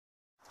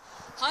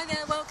Hi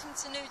there, welcome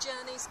to New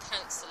Journeys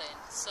Counselling.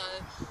 So,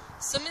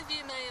 some of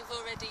you may have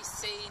already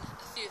seen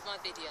a few of my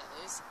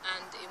videos,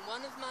 and in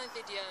one of my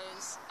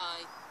videos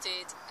I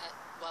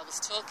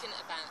was talking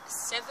about a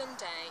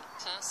 7-day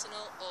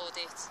personal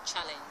audit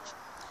challenge.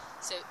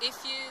 So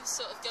if you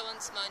sort of go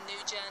onto my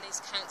New Journeys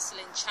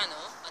Counselling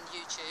channel on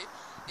YouTube,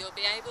 you'll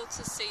be able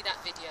to see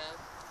that video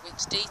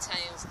which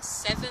details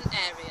 7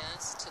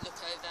 areas to look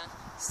over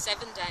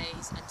 7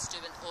 days and to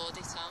do an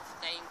audit of.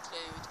 They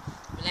include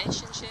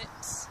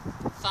relationships,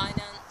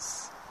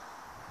 finance,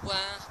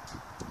 work,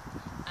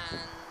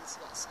 and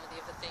what's some of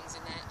the other things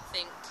in there? I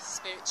think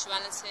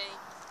spirituality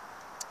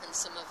and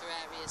some other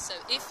areas. So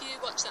if you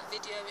watch that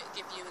video, it'll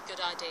give you a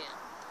good idea.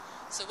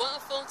 So what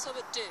I thought I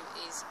would do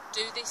is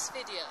do this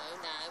video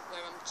now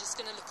where I'm just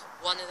going to look at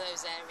one of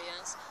those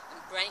areas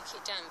and break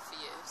it down for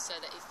you, so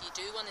that if you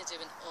do want to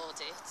do an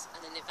audit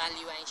and an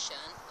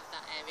evaluation of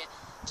that area,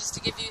 just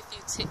to give you a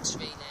few tips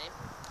really.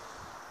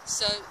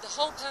 So the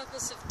whole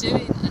purpose of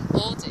doing an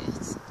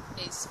audit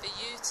is for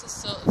you to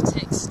sort of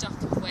take stock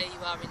of where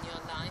you are in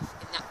your life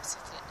in that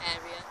particular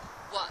area.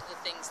 What are the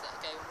things that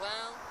are going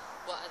well?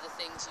 What are the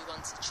things you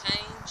want to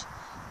change?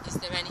 Is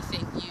there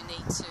anything you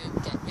need to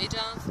get rid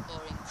of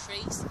or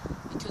increase?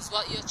 Because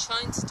what you're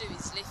trying to do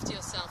is lift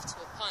yourself to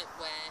a point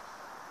where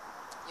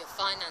your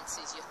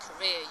finances, your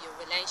career, your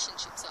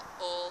relationships are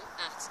all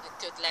at a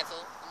good level,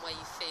 and where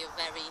you feel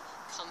very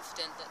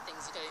confident that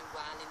things are going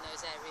well in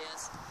those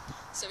areas.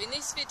 So in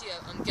this video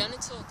I'm going to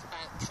talk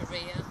about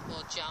career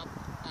or job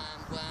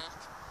work.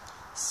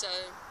 So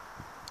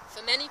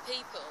for many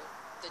people,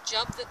 the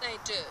job that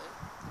they do,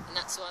 and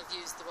that's why I've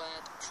used the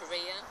word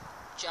career,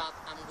 job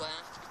and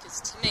work, because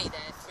to me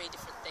they're 3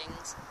 different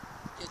things.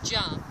 Your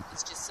job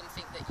is just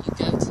something that you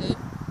go to.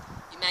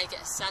 You may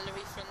get a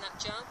salary from that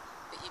job,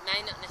 but you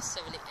may not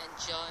necessarily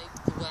enjoy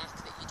the work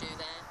that you do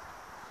there.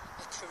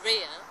 A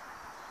career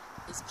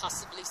is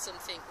possibly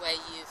something where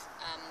you've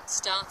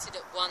started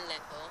at one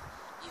level,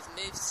 you've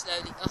moved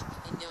slowly up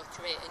in your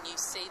career, and you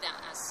see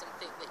that as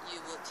something that you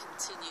will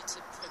continue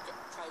to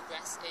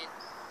progress in.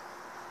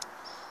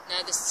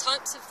 Now, the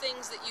types of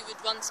things that you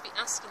would want to be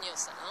asking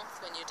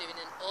yourself when you're doing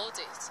an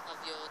audit of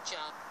your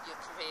job, your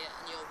career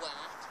and your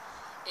work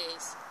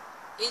is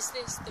this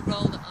the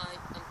role that I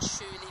am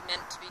truly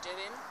meant to be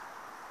doing?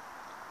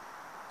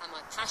 Am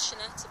I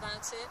passionate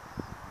about it?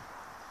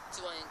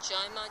 Do I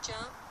enjoy my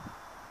job?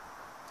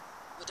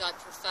 Would I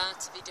prefer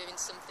to be doing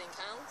something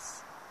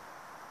else?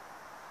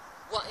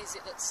 What is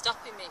it that's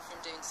stopping me from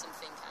doing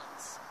something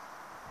else?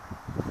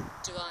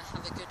 Do I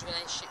have a good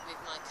relationship with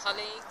my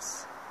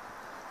colleagues?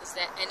 Is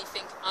there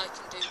anything I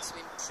can do to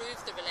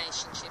improve the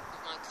relationship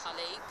with my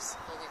colleagues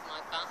or with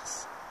my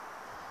boss?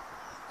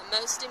 And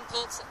most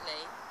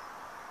importantly,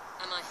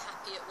 am I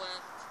happy at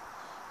work?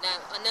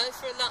 Now, I know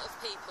for a lot of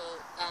people,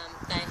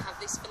 they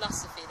have this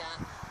philosophy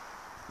that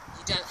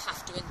you don't have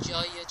to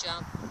enjoy your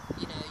job.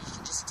 You know, you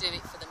can just do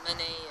it for the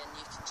money, and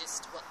you can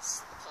just,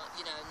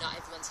 not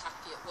everyone's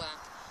happy at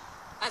work.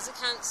 As a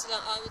counsellor,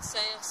 I would say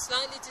I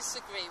slightly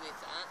disagree with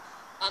that.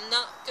 I'm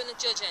not going to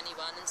judge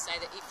anyone and say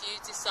that if you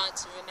decide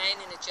to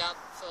remain in a job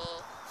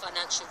for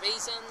financial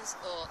reasons,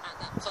 or at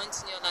that point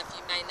in your life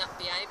you may not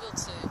be able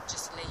to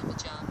just leave a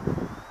job.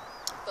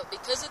 But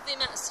because of the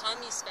amount of time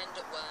you spend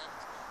at work,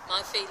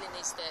 my feeling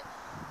is that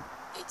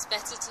it's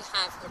better to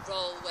have a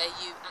role where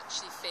you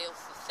actually feel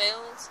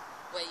fulfilled,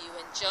 where you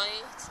enjoy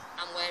it,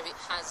 and where it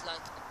has like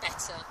a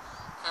better,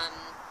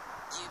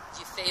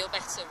 you feel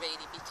better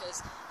really. Because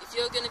if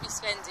you're going to be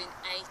spending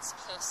 8+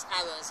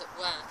 hours at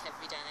work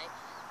every day,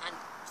 and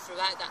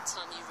throughout that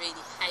time you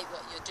really hate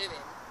what you're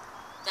doing,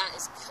 that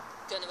is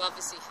going to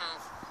obviously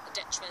have a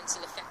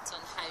detrimental effect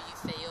on how you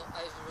feel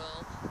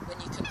overall.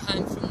 When you come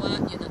home from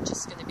work, you're not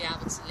just going to be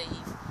able to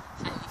leave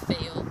how you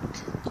feel,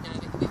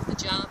 with the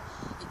job.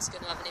 It's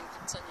going to have an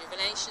impact on your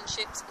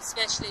relationships,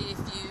 especially if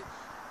you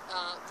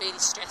are really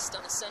stressed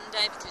on a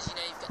Sunday because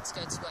you've got to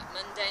go to work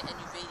Monday and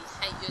you really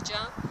hate your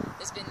job.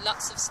 There's been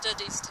lots of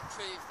studies to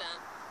prove that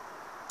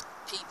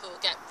people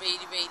get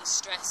really, really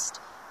stressed,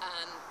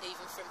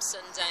 even from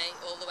Sunday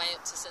all the way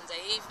up to Sunday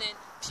evening,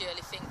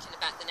 purely thinking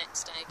about the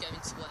next day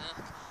going to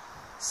work.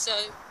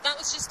 So that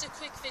was just a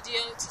quick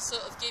video to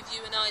sort of give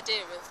you an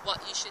idea of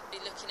what you should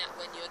be looking at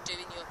when you're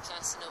doing your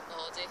personal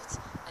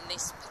audit, and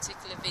this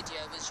particular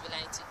video was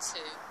related to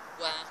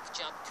work,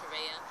 job,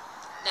 career.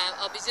 Now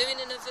I'll be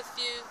doing another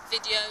few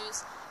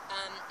videos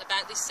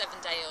about this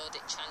 7-day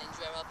audit challenge,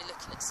 where I'll be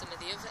looking at some of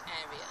the other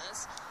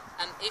areas.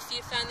 If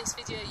you found this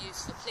video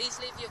useful, please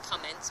leave your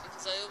comments,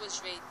 because I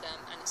always read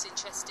them and it's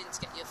interesting to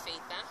get your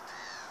feedback.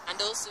 And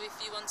also, if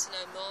you want to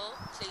know more,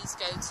 please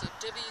go to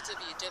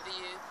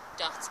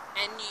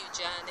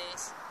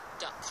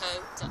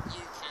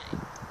www.nujourneys.co.uk.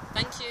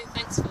 Thank you,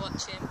 thanks for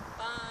watching,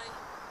 bye.